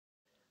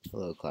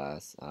Hello,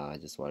 class. I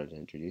just wanted to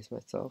introduce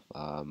myself.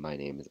 My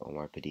name is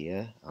Omar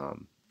Padilla.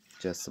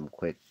 Just some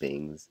quick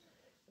things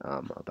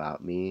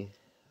about me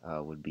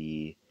would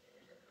be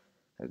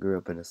I grew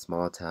up in a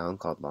small town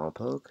called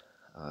Lompoc.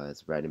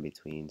 It's right in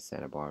between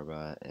Santa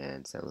Barbara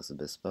and San Luis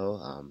Obispo.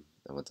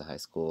 I went to high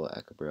school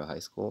at Cabrillo High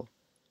School.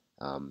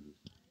 Um,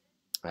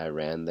 I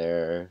ran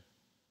there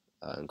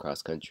in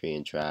cross country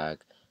and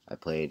track. I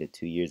played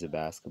 2 years of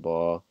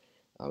basketball.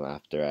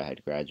 After I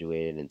had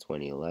graduated in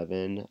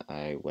 2011,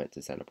 I went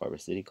to Santa Barbara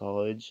City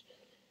College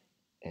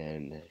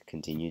and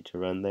continued to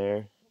run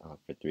there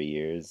for 3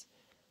 years.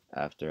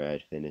 After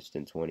I'd finished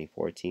in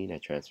 2014, I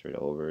transferred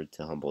over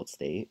to Humboldt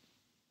State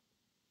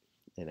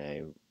and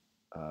I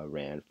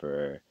ran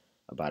for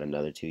about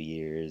another 2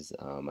 years.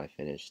 I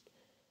finished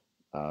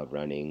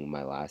running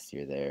my last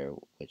year there,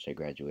 which I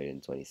graduated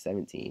in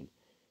 2017.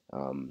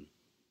 Um,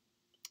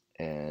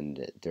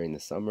 and during the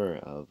summer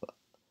of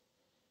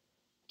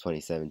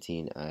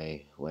 2017,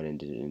 I went and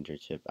did an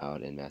internship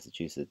out in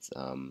Massachusetts,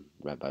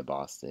 right by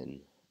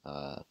Boston,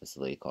 a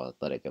facility called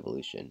Athletic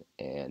Evolution,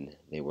 and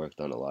they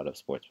worked on a lot of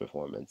sports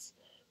performance,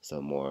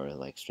 so more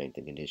like strength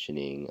and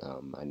conditioning.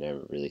 I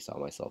never really saw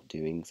myself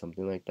doing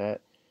something like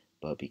that,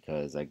 but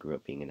because I grew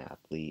up being an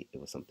athlete, it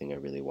was something I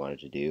really wanted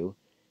to do,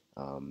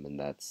 and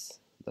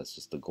that's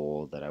just the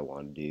goal that I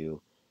want to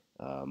do.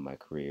 My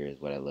career is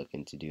what I look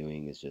into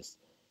doing is just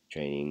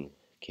training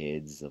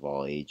kids of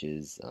all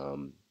ages.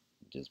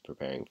 Just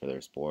preparing for their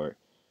sport.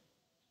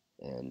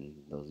 And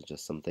those are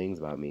just some things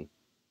about me.